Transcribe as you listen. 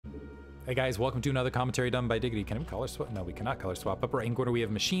Hey guys, welcome to another commentary done by Diggity. Can we color swap? No, we cannot color swap. Upper right corner we have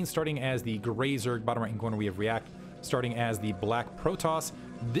Machine starting as the gray Zerg. Bottom right corner we have React starting as the black Protoss.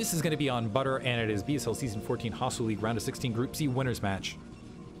 This is going to be on Butter, and it is BSL Season 14 Hasuleague Round of 16 Group C winners match.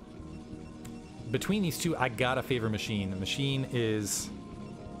 Between these two, I gotta favor Machine. The Machine is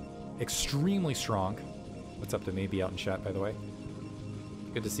extremely strong. What's up to maybe out in chat, by the way?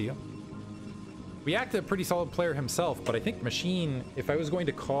 Good to see you. React, a pretty solid player himself, but I think Machine, if I was going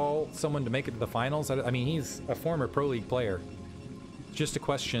to call someone to make it to the finals, I mean, he's a former Pro League player. It's just a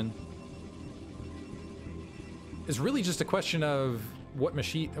question. It's really just a question of what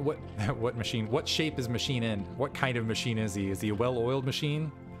machine, what shape is Machine in? What kind of machine is he? Is he a well-oiled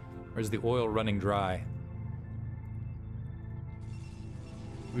machine? Or is the oil running dry?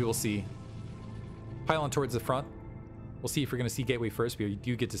 We will see. Pylon towards the front. We'll see if we're going to see Gateway first. We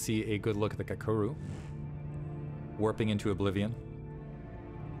do get to see a good look at the Kakoru. Warping into oblivion.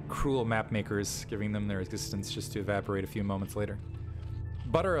 Cruel map makers, giving them their existence just to evaporate a few moments later.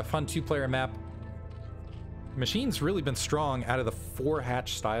 Butter, a fun two-player map. Machine's really been strong out of the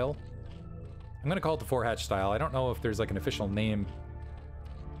 4-hatch style. I'm going to call it the 4-hatch style. I don't know if there's like an official name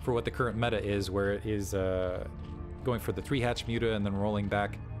for what the current meta is, where it is going for the 3-hatch muta and then rolling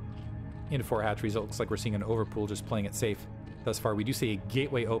back into 4 hatcheries. It looks like we're seeing an overpool, just playing it safe thus far. We do see a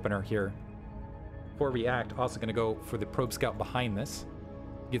gateway opener here for React. Also going to go for the probe scout behind this.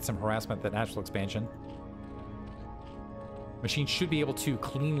 Get some harassment at that natural expansion. Machine should be able to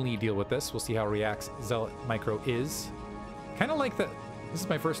cleanly deal with this. We'll see how React's Zealot Micro is. Kind of like that. This is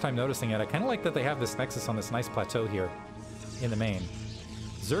my first time noticing it. I kind of like that they have this Nexus on this nice plateau here in the main.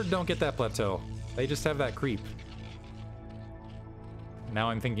 Zerg don't get that plateau. They just have that creep. Now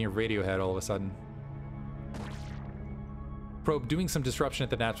I'm thinking of Radiohead all of a sudden. Probe doing some disruption at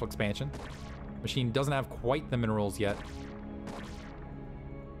the natural expansion. Machine doesn't have quite the minerals yet.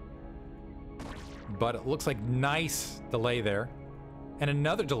 But it looks like nice delay there. And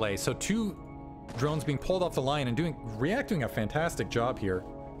another delay. So 2 drones being pulled off the line and React doing a fantastic job here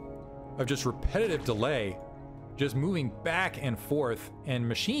of just repetitive delay. Just moving back and forth. And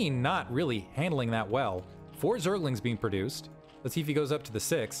Machine not really handling that well. 4 Zerglings being produced. Let's see if he goes up to the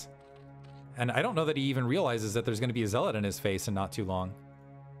 6. And I don't know that he even realizes that there's going to be a Zealot in his face in not too long.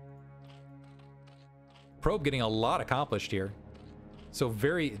 Probe getting a lot accomplished here. So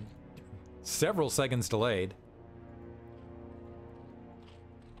several seconds delayed.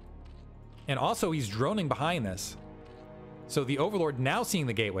 And also he's droning behind this. So the Overlord now seeing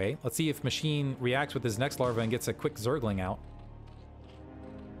the gateway. Let's see if Machine reacts with his next larva and gets a quick Zergling out.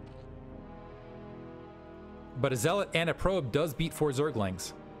 But a Zealot and a Probe does beat 4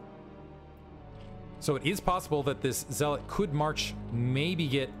 Zerglings. So it is possible that this Zealot could march, maybe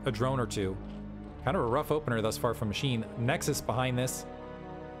get a drone or 2. Kind of a rough opener thus far from Machine. Nexus behind this.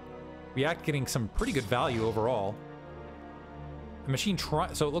 React getting some pretty good value overall. Machine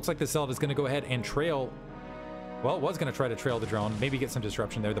so it looks like this Zealot is going to go ahead and trail. Well, it was going to try to trail the drone. Maybe get some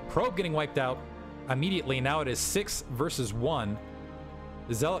disruption there. The Probe getting wiped out immediately. Now it is 6 versus 1.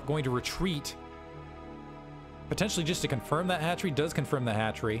 The Zealot going to retreat. Potentially just to confirm that hatchery. Does confirm the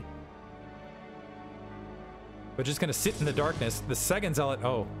hatchery. But just going to sit in the darkness. The second Zealot...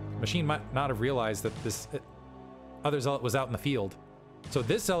 Oh, Machine might not have realized that this other Zealot was out in the field. So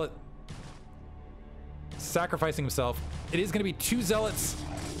this Zealot sacrificing himself. It is going to be 2 Zealots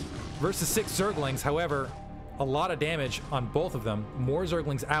versus 6 Zerglings. However, a lot of damage on both of them. More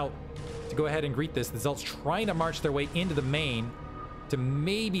Zerglings out to go ahead and greet this. The Zealots trying to march their way into the main to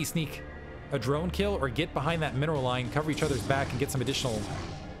maybe sneak a drone kill or get behind that mineral line, cover each other's back, and get some additional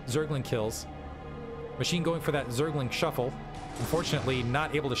Zergling kills. Machine going for that Zergling shuffle. Unfortunately,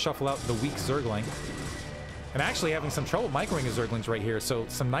 not able to shuffle out the weak Zergling. And actually having some trouble microing his Zerglings right here, so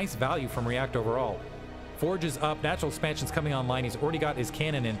some nice value from React overall. Forge is up, natural expansion's coming online. He's already got his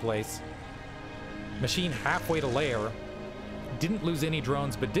cannon in place. Machine halfway to lair. Didn't lose any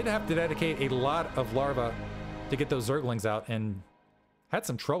drones, but did have to dedicate a lot of larvae to get those Zerglings out, and had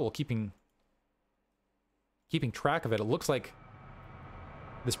some trouble keeping track of it. It looks like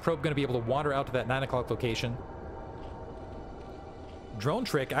this Probe going to be able to wander out to that 9 o'clock location. Drone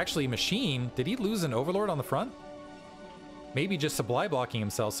trick, actually Machine, did he lose an Overlord on the front? Maybe just supply blocking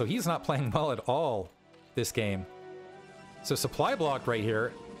himself, so he's not playing well at all this game. So supply block right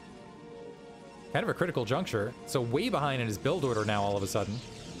here. Kind of a critical juncture. So way behind in his build order now all of a sudden.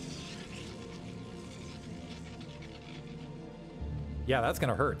 Yeah, that's going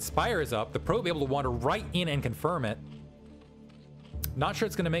to hurt. Spire is up. The Probe able to wander right in and confirm it. Not sure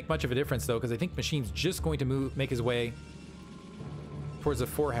it's going to make much of a difference, though, because I think Machine's just going to make his way towards the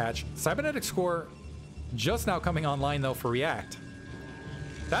 4 hatch. Cybernetics core just now coming online, though, for React.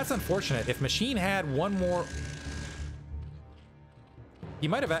 That's unfortunate. If Machine had one more... He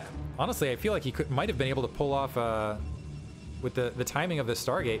might have... Honestly, I feel like he might have been able to pull off... with the timing of the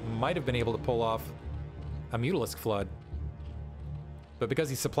Stargate, might have been able to pull off a Mutalisk Flood. But because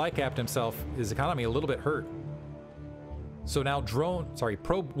he supply capped himself, his economy a little bit hurt. So now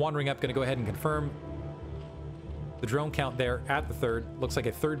Probe wandering up, gonna go ahead and confirm the drone count there at the third. Looks like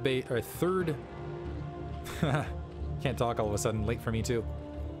a third base, or a third... Can't talk all of a sudden, late for me too.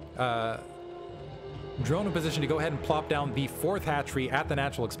 Drone in position to go ahead and plop down the fourth hatchery at the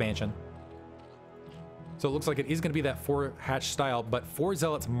natural expansion. So it looks like it is going to be that 4-hatch style, but 4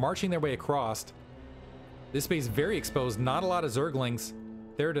 Zealots marching their way across. This base very exposed, not a lot of Zerglings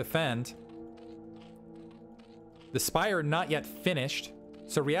there to defend. The Spire not yet finished,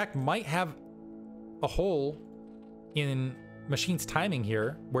 so React might have a hole in Machine's timing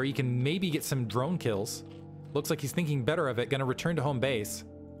here, where he can maybe get some drone kills. Looks like he's thinking better of it, going to return to home base.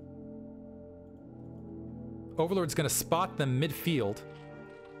 Overlord's going to spot them midfield.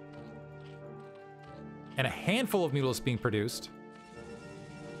 And a handful of Mutalisks being produced.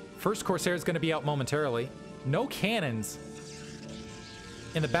 First Corsair is going to be out momentarily. No cannons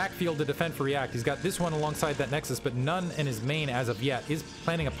in the backfield to defend for React. He's got this one alongside that Nexus, but none in his main as of yet. Is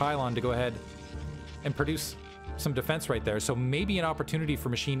planning a pylon to go ahead and produce some defense right there. So maybe an opportunity for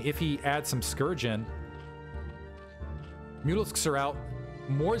Machine if he adds some Scourge in. Mutalisks are out.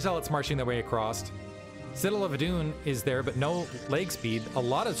 More Zealots marching their way across. Citadel of Adun is there, but no leg speed. A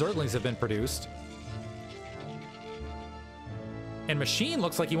lot of Zerglings have been produced. And Machine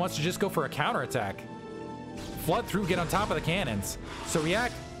looks like he wants to just go for a counterattack. Flood through, get on top of the cannons. So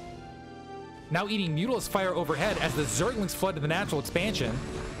React now eating Mutalisk fire overhead as the Zerglings flood to the natural expansion.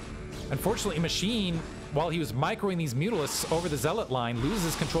 Unfortunately, Machine, while he was microing these Mutalisks over the Zealot line,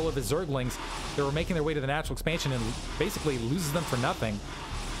 loses control of his Zerglings that were making their way to the natural expansion and basically loses them for nothing.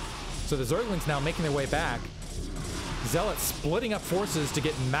 So the Zerglings now making their way back. Zealots splitting up forces to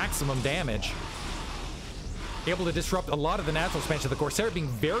get maximum damage. Able to disrupt a lot of the natural expansion. The Corsair being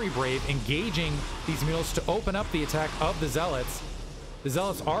very brave, engaging these Mutalisks to open up the attack of the Zealots. The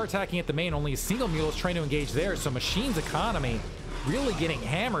Zealots are attacking at the main, only a single Mutalisk trying to engage there, so Machine's economy really getting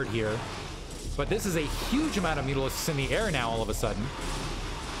hammered here. But this is a huge amount of Mutalisks in the air now all of a sudden.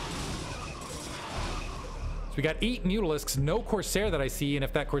 So we got 8 Mutalisks, no Corsair that I see, and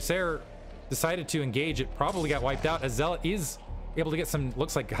if that Corsair decided to engage, it probably got wiped out, as Zealot is able to get some,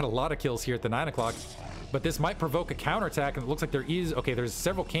 looks like got a lot of kills here at the 9 o'clock. But this might provoke a counterattack, and it looks like there is... Okay, there's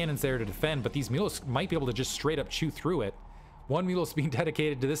several cannons there to defend, but these Mutalisks might be able to just straight up chew through it. One Mutalisk being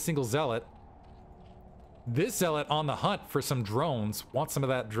dedicated to this single Zealot. This Zealot on the hunt for some drones. Wants some of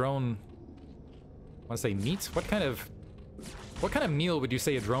that drone... I want to say meat? What kind of meal would you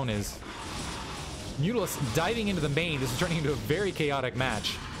say a drone is? Mutalisk diving into the main. This is turning into a very chaotic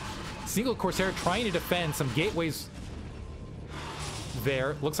match. Single Corsair trying to defend some gateways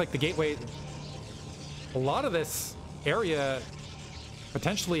there. Looks like the gateway... A lot of this area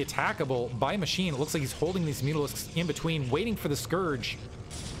potentially attackable by Machine. It looks like he's holding these Mutalisks in between, waiting for the Scourge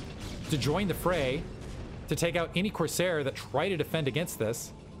to join the fray to take out any Corsair that try to defend against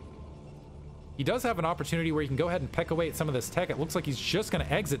this. He does have an opportunity where he can go ahead and peck away at some of this tech. It looks like he's just going to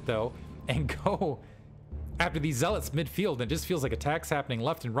exit, though, and go after these Zealots midfield. It just feels like attacks happening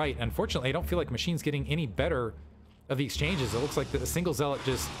left and right. Unfortunately, I don't feel like Machine's getting any better of the exchanges. It looks like the single Zealot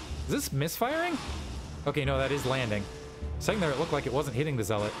just... Is this misfiring? Okay, no, that is landing. Second there, it looked like it wasn't hitting the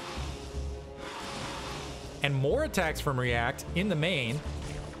Zealot. And more attacks from React in the main,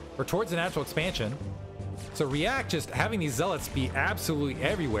 or towards the natural expansion. So React just having these Zealots be absolutely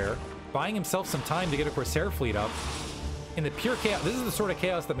everywhere, buying himself some time to get a Corsair fleet up. In the pure chaos, this is the sort of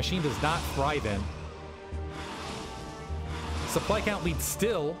chaos that Machine does not thrive in. Supply count lead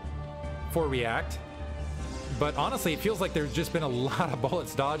still for React. But honestly, it feels like there's just been a lot of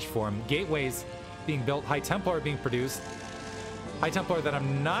bullets dodged for him. Gateways being built, High Templar being produced. High Templar that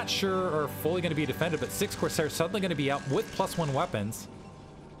I'm not sure are fully going to be defended, but 6 Corsair suddenly going to be out with +1 weapons,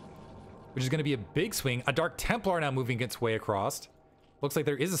 which is going to be a big swing. A Dark Templar now moving its way across. Looks like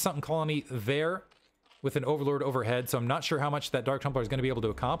there is a Something colony there with an Overlord overhead, so I'm not sure how much that Dark Templar is going to be able to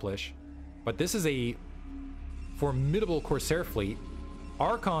accomplish. But this is a formidable Corsair fleet.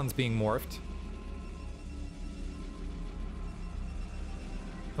 Archons being morphed.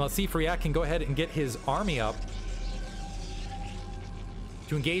 Let's see if React can go ahead and get his army up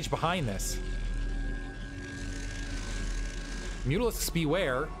to engage behind this. Mutalisks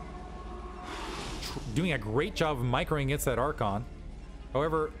beware. Doing a great job of microing against that Archon.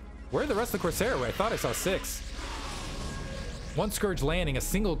 However, where are the rest of the Corsair? I thought I saw 6. One Scourge landing, a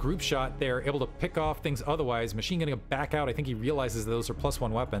single group shot there, able to pick off things otherwise. Machine getting a back out. I think he realizes those are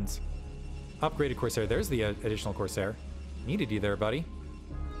 +1 weapons. Upgraded Corsair. There's the additional Corsair. Needed you there, buddy.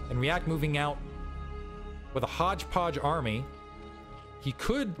 And React moving out with a hodgepodge army. He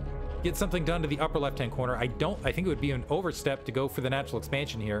could get something done to the upper left-hand corner. I think it would be an overstep to go for the natural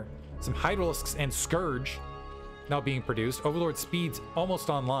expansion here. Some Hydralisks and Scourge now being produced. Overlord Speed's almost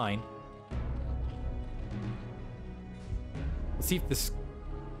online. Let's see if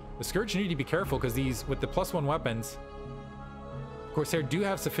the Scourge need to be careful, because these, with the +1 weapons, Corsair do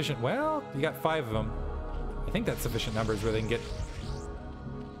have sufficient. Well, you got 5 of them. I think that's sufficient numbers where they can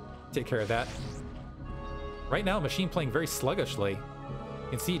take care of that. Right now, Machine playing very sluggishly. You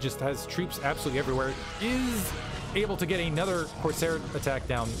can see it just has troops absolutely everywhere. Is able to get another Corsair attack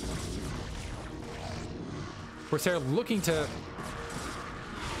down. Corsair looking to...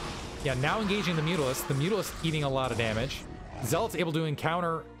 Yeah, now engaging the Mutalist. The Mutalist eating a lot of damage. Zealot's able to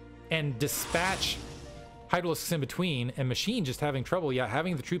encounter and dispatch Hydralisks in between, and Machine just having trouble, yeah,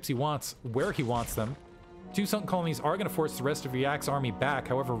 having the troops he wants where he wants them. 2 Sunken Colonies are going to force the rest of React's army back,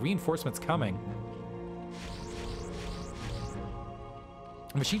 however, reinforcements coming.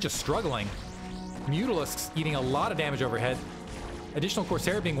 Machine just struggling. Mutalisks eating a lot of damage overhead. Additional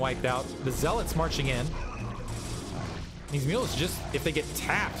Corsair being wiped out. The Zealots marching in. These Mutalisks just, if they get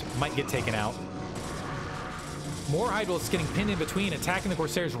tapped, might get taken out. More Hydralisks getting pinned in between, attacking the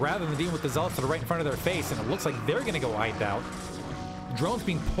Corsairs rather than dealing with the Zealots that are right in front of their face, and it looks like they're going to go wiped out. Drones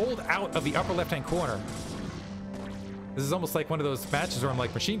being pulled out of the upper left-hand corner. This is almost like one of those matches where I'm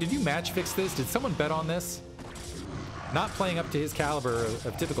like, Machine, did you match fix this? Did someone bet on this? Not playing up to his caliber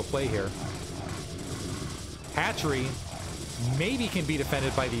of typical play here. Hatchery maybe can be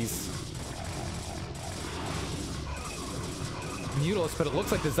defended by these Mutalisks, but it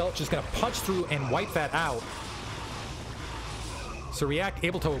looks like the Zealot's just going to punch through and wipe that out. So React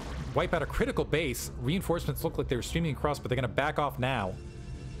able to wipe out a critical base. Reinforcements look like they were streaming across, but they're going to back off now.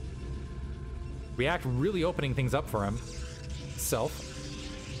 React really opening things up for him.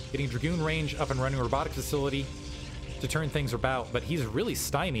 Getting Dragoon range up and running, robotic facility to turn things about, but he's really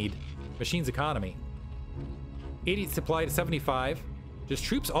stymied Machine's economy. 80 supply to 75. Just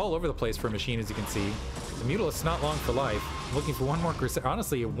troops all over the place for a Machine, as you can see. The Mutalist's not long for life. Looking for one more Corsair.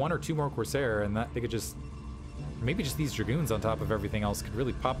 Honestly, 1 or 2 more Corsair, and that they could just... Maybe just these Dragoons on top of everything else could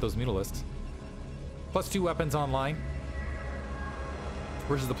really pop those Mutalisks. +2 weapons online.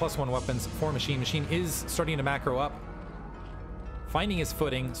 Versus the +1 weapons for Machine. Machine is starting to macro up. Finding his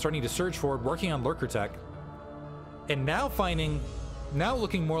footing, starting to surge forward, working on Lurker Tech. And now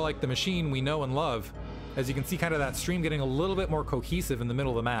looking more like the Machine we know and love. As you can see, kind of that stream getting a little bit more cohesive in the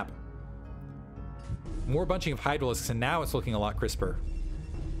middle of the map. More bunching of Hydralisks, and now it's looking a lot crisper.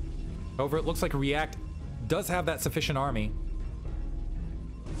 However, it looks like React does have that sufficient army.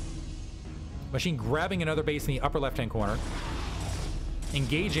 Machine grabbing another base in the upper left-hand corner.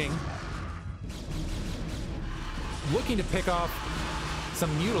 Engaging. Looking to pick off some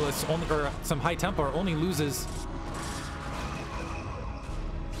Mutalisks, or some High Templar, only loses...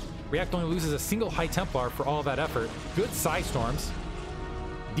 React only loses a single High Templar for all of that effort. Good Psystorms.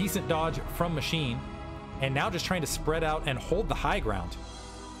 Decent dodge from Machine. And now just trying to spread out and hold the high ground.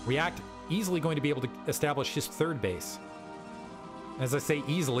 React easily going to be able to establish his 3rd base. As I say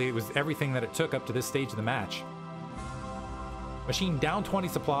easily, it was everything that it took up to this stage of the match. Machine down 20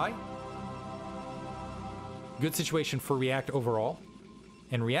 supply. Good situation for React overall.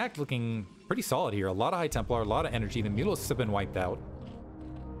 And React looking pretty solid here. A lot of High Templar, a lot of energy. The Mutalisks have been wiped out.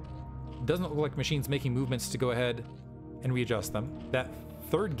 Doesn't look like Machine's making movements to go ahead and readjust them. That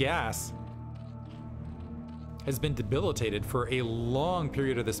 3rd gas has been debilitated for a long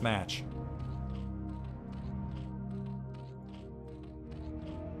period of this match.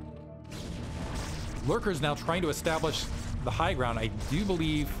 Lurker's now trying to establish the high ground. I do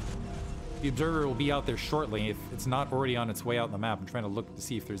believe the Observer will be out there shortly, if it's not already on its way out on the map. I'm trying to look to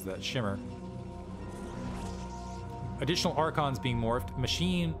see if there's that shimmer. Additional Archons being morphed.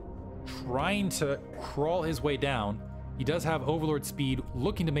 Machine trying to crawl his way down. He does have Overlord speed,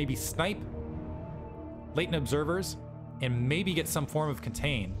 looking to maybe snipe latent observers and maybe get some form of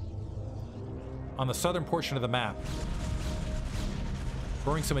contain on the southern portion of the map.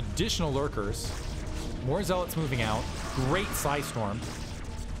 Throwing some additional lurkers. More zealots moving out. Great Psystorm.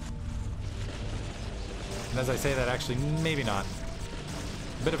 And as I say that, actually, maybe not.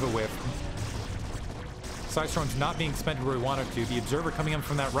 Bit of a whiff. Psystorm's not being spent where we want it to. The Observer coming in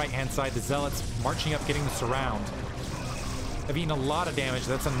from that right-hand side. The Zealots marching up, getting the surround. Have eaten a lot of damage.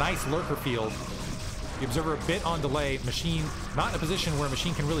 That's a nice lurker field. The Observer a bit on delay. Machine not in a position where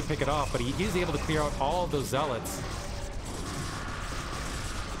Machine can really pick it off, but he is able to clear out all of those Zealots.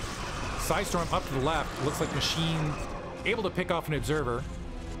 Psystorm up to the left. Looks like Machine able to pick off an Observer.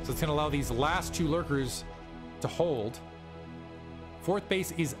 So it's going to allow these last two Lurkers to hold. Fourth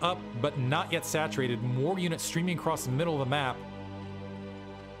base is up, but not yet saturated. More units streaming across the middle of the map.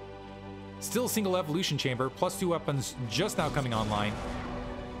 Still single evolution chamber, +2 weapons just now coming online.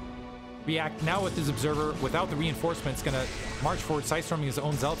 React now with his Observer without the reinforcements, going to march forward, Psystorming his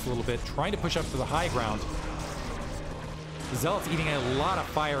own Zealots a little bit, trying to push up to the high ground. The Zealots eating a lot of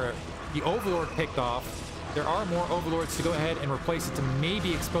fire. The Overlord picked off. There are more Overlords to go ahead and replace it to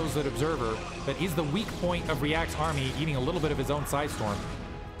maybe expose that Observer. That is the weak point of React's army, eating a little bit of his own Psystorm.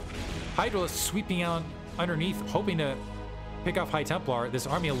 Hydralisk sweeping out underneath, hoping to pick off High Templar. This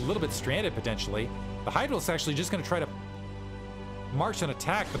army a little bit stranded, potentially. The Hydralisk's actually just going to try to march and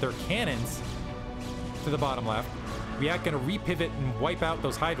attack, but they're cannons to the bottom left. React going to repivot and wipe out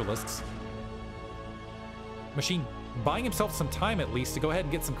those Hydralisks. Machine buying himself some time at least to go ahead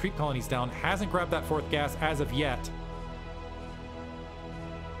and get some creep colonies down. Hasn't grabbed that fourth gas as of yet.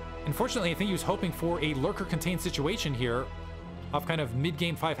 Unfortunately, I think he was hoping for a lurker-contained situation here off kind of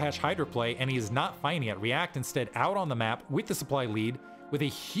mid-game 5-hash Hydra play, and he is not finding it. React instead out on the map with the supply lead, with a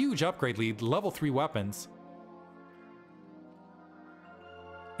huge upgrade lead, level 3 weapons,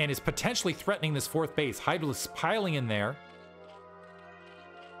 and is potentially threatening this fourth base. Hydralisk piling in there.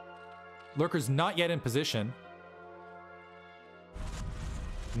 Lurkers not yet in position.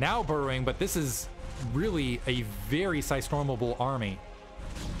 Now burrowing, but this is really a very Psystormable army.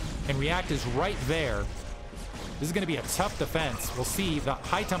 And React is right there. This is going to be a tough defense. We'll see. The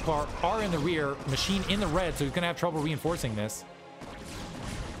High Templar are in the rear. Machine in the red, so he's going to have trouble reinforcing this.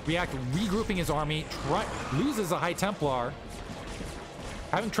 React regrouping his army. Loses a High Templar.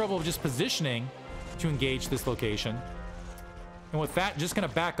 Having trouble just positioning to engage this location. And with that, just going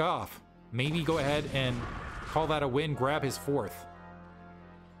to back off. Maybe go ahead and call that a win, grab his fourth.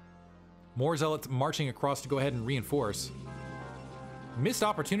 More Zealots marching across to go ahead and reinforce. Missed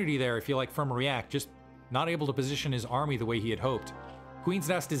opportunity there, I feel like, from React. Just not able to position his army the way he had hoped. Queen's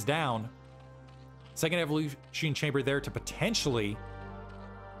Nest is down. Second evolution chamber there to potentially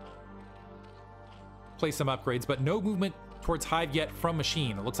place some upgrades, but no movement towards Hive yet from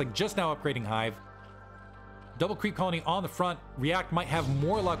Machine. It looks like just now upgrading Hive. Double creep colony on the front. React might have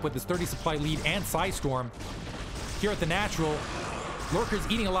more luck with his 30 supply lead and Psystorm. Here at the natural, Lurkers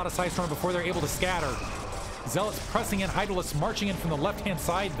eating a lot of Psystorm before they're able to scatter. Zealots pressing in, Hydralisk marching in from the left-hand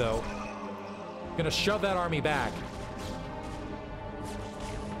side, though. Gonna shove that army back.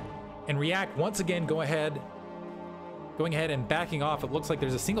 And React once again going ahead and backing off. It looks like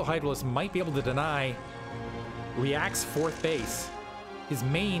there's a single Hydralisk might be able to deny React's fourth base. His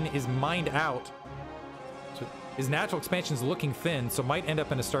main is mined out. So his natural expansion is looking thin, so might end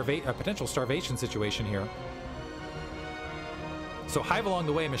up in a potential starvation situation here. So Hive along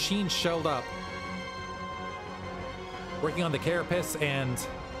the way, Machine shelled up. Working on the Carapace and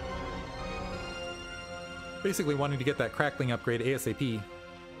basically wanting to get that Crackling upgrade ASAP.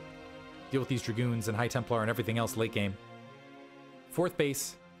 Deal with these Dragoons and High Templar and everything else late game. Fourth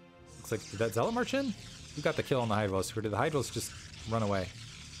base. Looks like, did that Zealot march in? Who got the kill on the Hydralisk? Or did the Hydralisk just run away?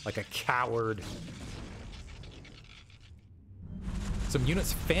 Like a coward. Some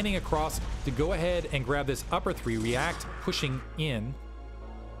units fanning across to go ahead and grab this upper 3. React pushing in.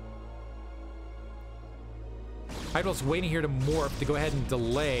 Hydralisk waiting here to morph to go ahead and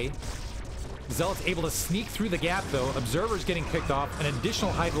delay. Zealot's able to sneak through the gap, though. Observer's getting picked off. An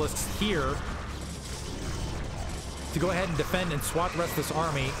additional Hydralisk here to go ahead and defend and swat the rest of this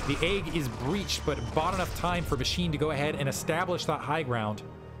army. The egg is breached, but bought enough time for Machine to go ahead and establish that high ground.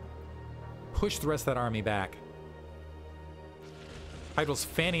 Push the rest of that army back. Hydralisk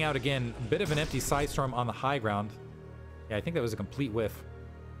fanning out again. A bit of an empty Psystorm on the high ground. Yeah, I think that was a complete whiff.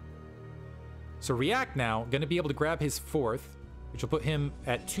 So React now going to be able to grab his fourth, which will put him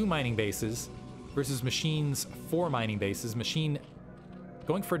at 2 mining bases versus Machine's 4 mining bases. Machine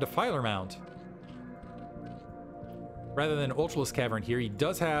going for a Defiler Mound rather than Ultralisk Cavern here. He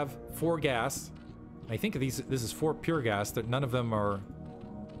does have 4 gas. I think this is 4 pure gas. That none of them are.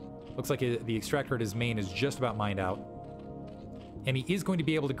 Looks like the extractor at his main is just about mined out. And he is going to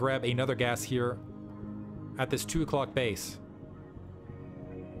be able to grab another gas here at this 2 o'clock base.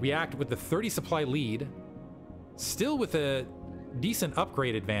 React with the 30 supply lead, still with a decent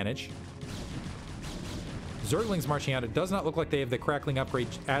upgrade advantage. Zerglings marching out. It does not look like they have the Crackling upgrade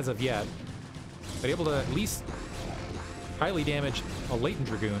as of yet, but able to at least highly damage a Latent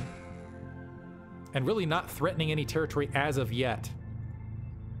Dragoon, and really not threatening any territory as of yet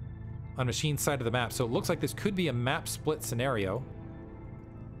on Machine's side of the map. So it looks like this could be a map split scenario.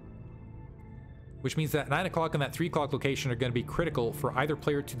 which means that 9 o'clock and that 3 o'clock location are going to be critical for either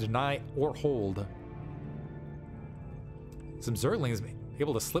player to deny or hold. Some Zerglings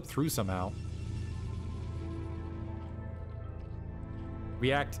able to slip through somehow.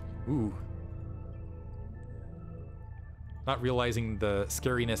 React. Ooh. Not realizing the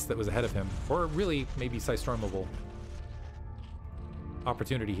scariness that was ahead of him. Or really, maybe Psystormable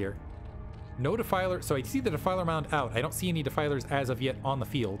opportunity here. No Defiler. So I see the Defiler mound out. I don't see any Defilers as of yet on the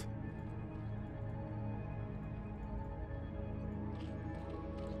field.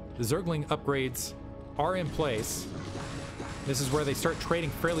 The Zergling upgrades are in place. This is where they start trading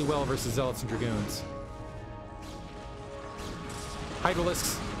fairly well versus Zealots and Dragoons.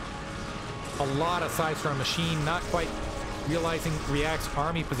 Hydralisks. A lot of Sidestorm Machine, not quite realizing React's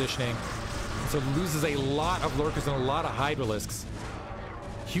army positioning. So loses a lot of Lurkers and a lot of Hydralisks.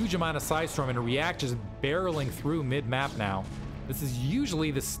 Huge amount of Sidestorm, and React just barreling through mid-map now. This is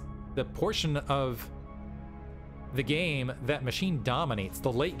usually the portion of the game that Machine dominates,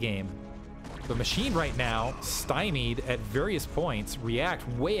 the late game. But Machine right now, stymied at various points. React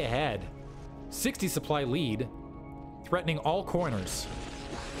way ahead. 60 supply lead, threatening all corners.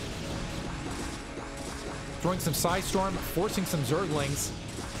 Throwing some Psystorm, forcing some Zerglings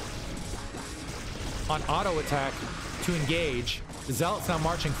on auto attack to engage. The Zealots now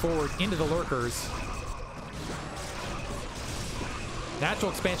marching forward into the Lurkers. Natural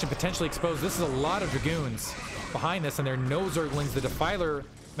expansion potentially exposed. This is a lot of Dragoons behind this, and there are no Zerglings. The Defiler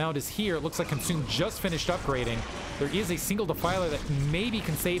mound is here. It looks like Consume just finished upgrading. There is a single Defiler that maybe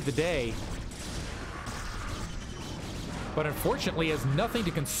can save the day, but unfortunately has nothing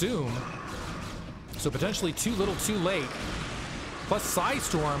to consume. So potentially too little too late. Plus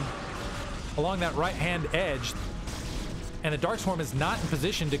Psystorm along that right-hand edge. And the Darkstorm is not in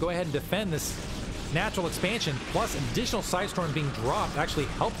position to go ahead and defend this natural expansion. Plus additional Psystorm being dropped, actually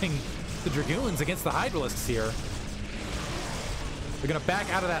helping the Dragoons against the Hydralisks here. They're going to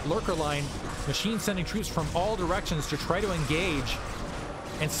back out of that Lurker line. Machine sending troops from all directions to try to engage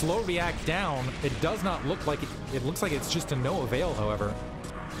and slow React down. It does not look like it. It looks like it's just to no avail, however.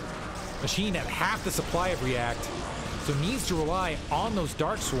 Machine at half the supply of React, so needs to rely on those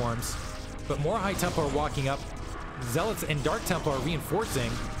Dark Swarms, but more High Templar are walking up. Zealots and Dark Templar are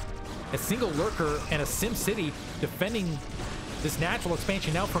reinforcing. A single Lurker and a Sim City defending this natural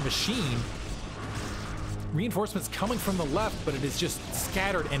expansion now from Machine. Reinforcements coming from the left, but it is just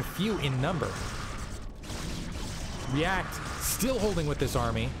scattered and few in number. React still holding with this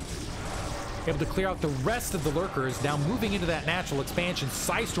army. Able to clear out the rest of the Lurkers, now moving into that natural expansion,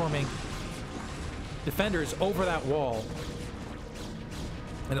 Psystorming defenders over that wall.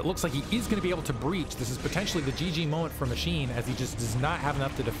 And it looks like he is going to be able to breach. This is potentially the GG moment for Machine, as he just does not have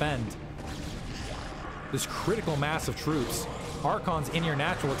enough to defend this critical mass of troops. Archons in your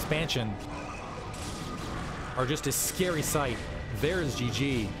natural expansion are just a scary sight. There's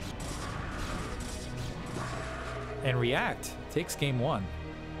GG. And React takes game 1.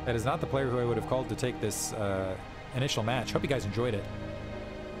 That is not the player who I would have called to take this initial match. Hope you guys enjoyed it.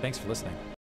 Thanks for listening.